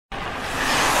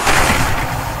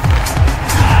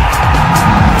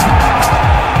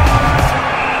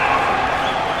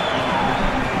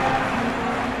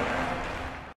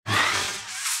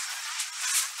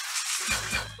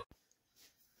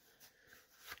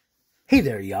Hey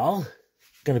there, y'all.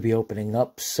 Going to be opening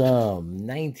up some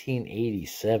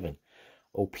 1987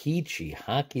 o-pee-chee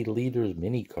Hockey Leaders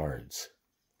mini cards.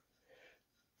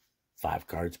 5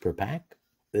 cards per pack.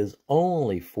 There's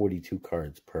only 42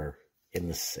 cards in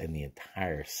the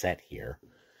entire set here.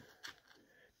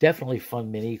 Definitely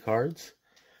fun mini cards.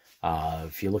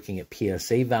 If you're looking at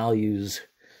PSA values,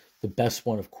 the best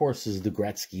one, of course, is the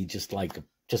Gretzky, just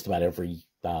about every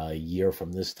year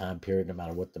from this time period, no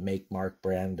matter what the make, mark,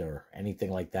 brand, or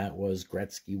anything like that was,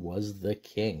 Gretzky was the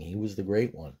king. He was the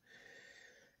great one.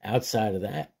 Outside of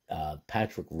that,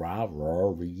 Patrick R-O-Y.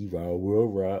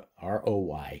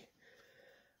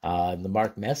 And the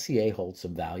Mark Messier holds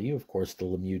some value. Of course, the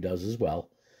Lemieux does as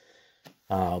well.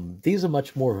 These are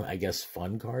much more, I guess,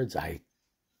 fun cards. I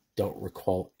don't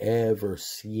recall ever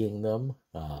seeing them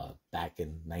back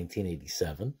in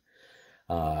 1987.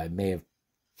 I may have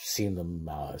seen them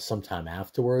sometime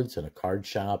afterwards in a card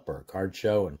shop or a card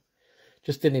show and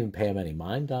just didn't even pay them any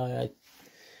mind. I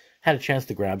had a chance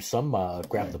to grab some,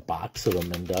 grab the box of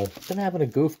them, and been having a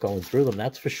goof going through them,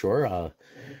 that's for sure.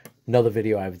 Another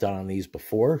video I've done on these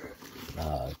before.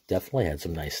 Definitely had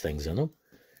some nice things in them.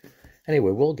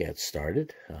 Anyway, we'll get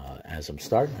started. As I'm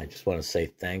starting, I just want to say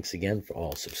thanks again for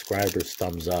all subscribers,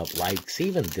 thumbs up, likes,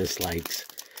 even dislikes.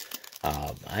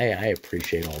 I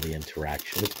appreciate all the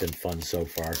interaction. It's been fun so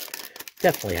far.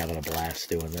 Definitely having a blast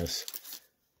doing this.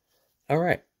 All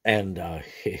right. And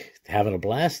having a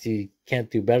blast, you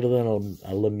can't do better than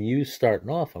a Lemieux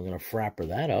starting off. I'm going to frapper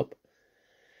that up.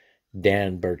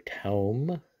 Dan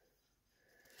Bertome.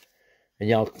 And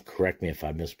y'all can correct me if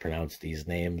I mispronounce these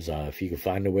names. If you can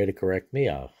find a way to correct me.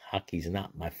 Hockey's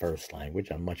not my first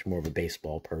language. I'm much more of a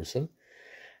baseball person.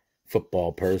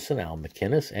 Football person, Al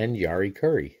McInnes, and Yari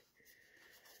Curry.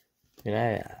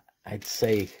 And I'd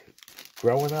say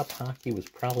growing up, hockey was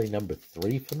probably number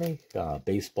 3 for me.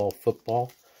 Baseball,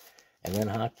 football, and then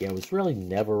hockey. I was really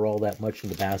never all that much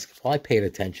into basketball. I paid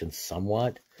attention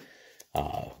somewhat.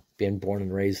 Being born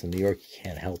and raised in New York, you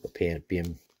can't help but paying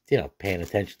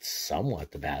attention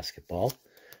somewhat to basketball.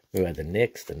 We had the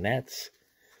Knicks, the Nets.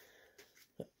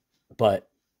 But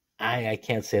I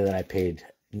can't say that I paid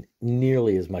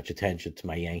nearly as much attention to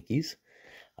my Yankees.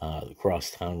 The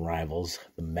crosstown rivals,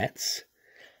 the Mets,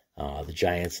 the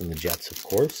Giants and the Jets, of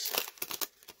course.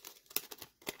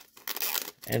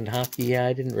 And hockey, yeah,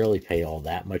 I didn't really pay all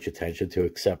that much attention to,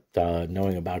 except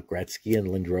knowing about Gretzky and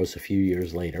Lindros a few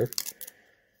years later.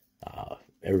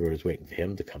 Everybody was waiting for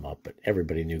him to come up, but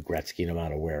everybody knew Gretzky no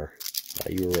matter where.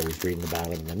 You were always reading about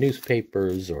him in the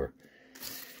newspapers or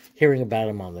hearing about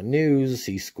him on the news.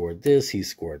 He scored this, he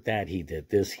scored that, he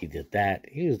did this, he did that.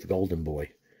 He was the golden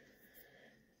boy.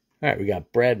 All right, we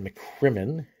got Brad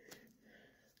McCrimmon,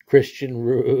 Christian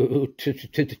Rue,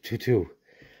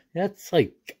 That's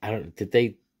like, I don't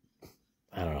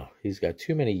know. He's got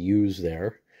too many U's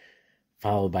there,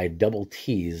 followed by double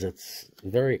T's. That's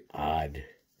very odd.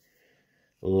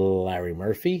 Larry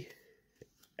Murphy,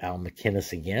 Al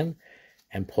McInnes again,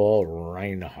 and Paul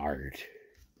Reinhardt.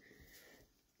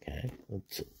 Okay,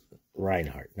 that's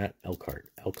Reinhardt, not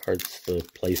Elkhart. Elkhart's the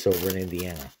place over in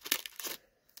Indiana.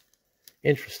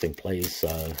 Interesting place.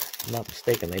 If I'm not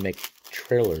mistaken, they make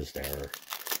trailers there or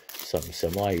something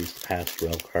similar. I used to pass through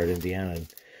Elkhart, Indiana, and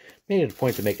made it a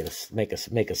point to make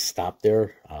a stop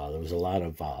there. There was a lot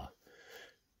of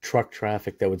truck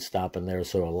traffic that would stop in there,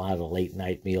 so a lot of late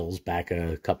night meals back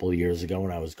a couple of years ago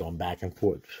when I was going back and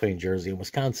forth between Jersey and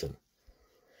Wisconsin.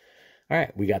 All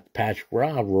right, we got the Patrick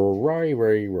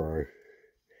Roy.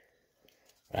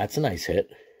 That's a nice hit.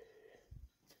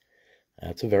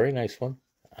 That's a very nice one.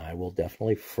 I will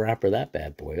definitely frapper that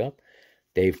bad boy up.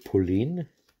 Dave Poulin,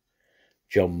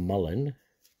 Joe Mullen,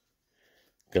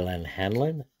 Glenn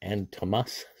Hanlon, and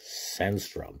Tomas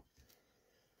Sandstrom.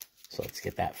 So let's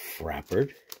get that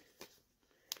frappered.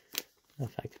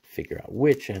 If I could figure out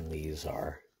which end these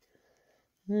are.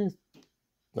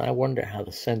 I wonder how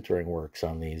the centering works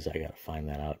on these. I got to find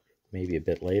that out maybe a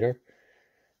bit later.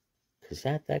 Because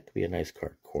that could be a nice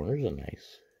card. Corners are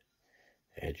nice.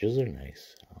 Edges are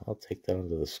nice. I'll take that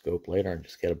under the scope later and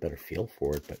just get a better feel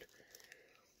for it. But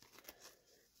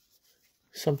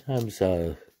sometimes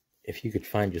if you could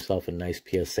find yourself a nice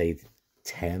PSA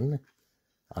 10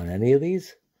 on any of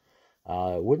these,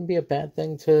 it wouldn't be a bad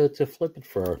thing to flip it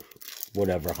for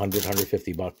whatever, 100,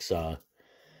 150 bucks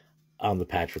on the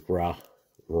Patrick Raw.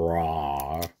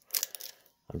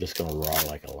 I'm just going to raw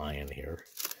like a lion here.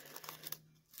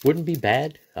 Wouldn't be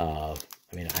bad. I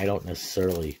mean, I don't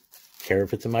necessarily care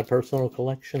if it's in my personal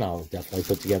collection. I'll definitely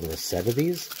put together a set of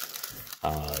these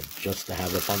just to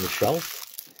have up on the shelf.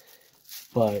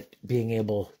 But being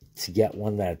able to get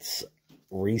one that's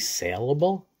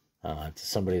resaleable to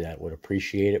somebody that would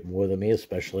appreciate it more than me,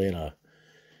 especially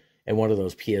in one of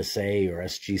those PSA or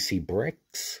SGC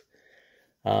bricks.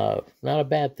 Not a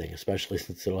bad thing, especially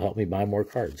since it'll help me buy more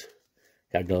cards.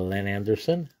 Got Glenn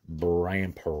Anderson,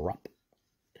 Brian Perup,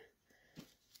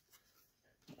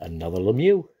 another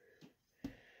Lemieux,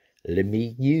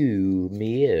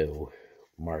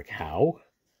 Mark Howe,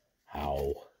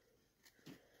 I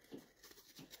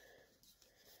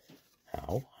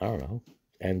don't know,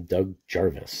 and Doug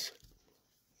Jarvis.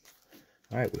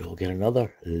 All right, we'll get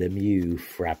another Lemieux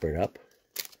frappered up.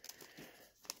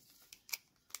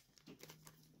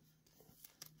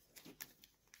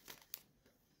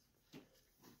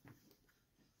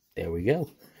 There we go. All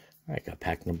right, got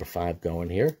pack number 5 going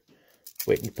here.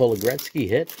 Waiting to pull a Gretzky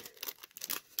hit.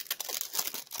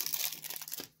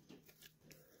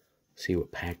 See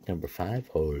what pack number 5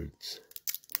 holds.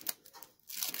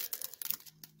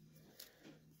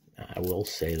 I will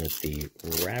say that the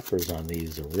wrappers on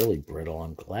these are really brittle.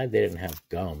 I'm glad they didn't have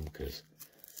gum, because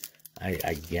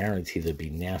I guarantee there'd be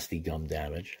nasty gum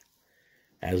damage.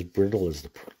 As brittle as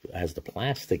the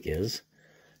plastic is.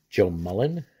 Joe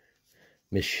Mullen,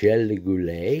 Michel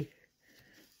Goulet,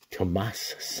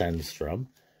 Tomas Sandstrom,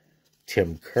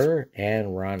 Tim Kerr,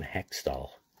 and Ron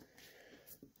Hextall.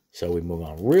 So we move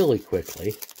on really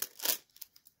quickly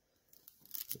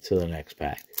to the next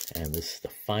pack. And this is the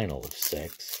final of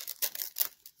 6.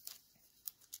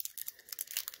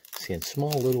 See, in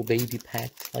small little baby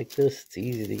packs like this, it's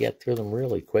easy to get through them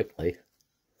really quickly.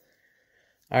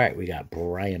 All right, we got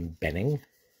Brian Benning,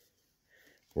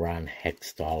 Ron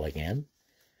Hextall again,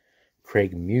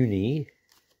 Craig Muni,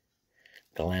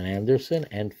 Glenn Anderson,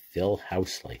 and Phil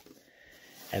Housley.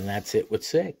 And that's it with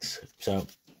 6. So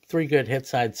 3 good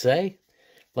hits, I'd say.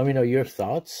 Let me know your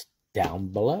thoughts down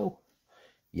below.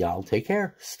 Y'all take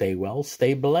care. Stay well,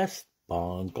 stay blessed.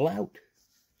 Bunkle out.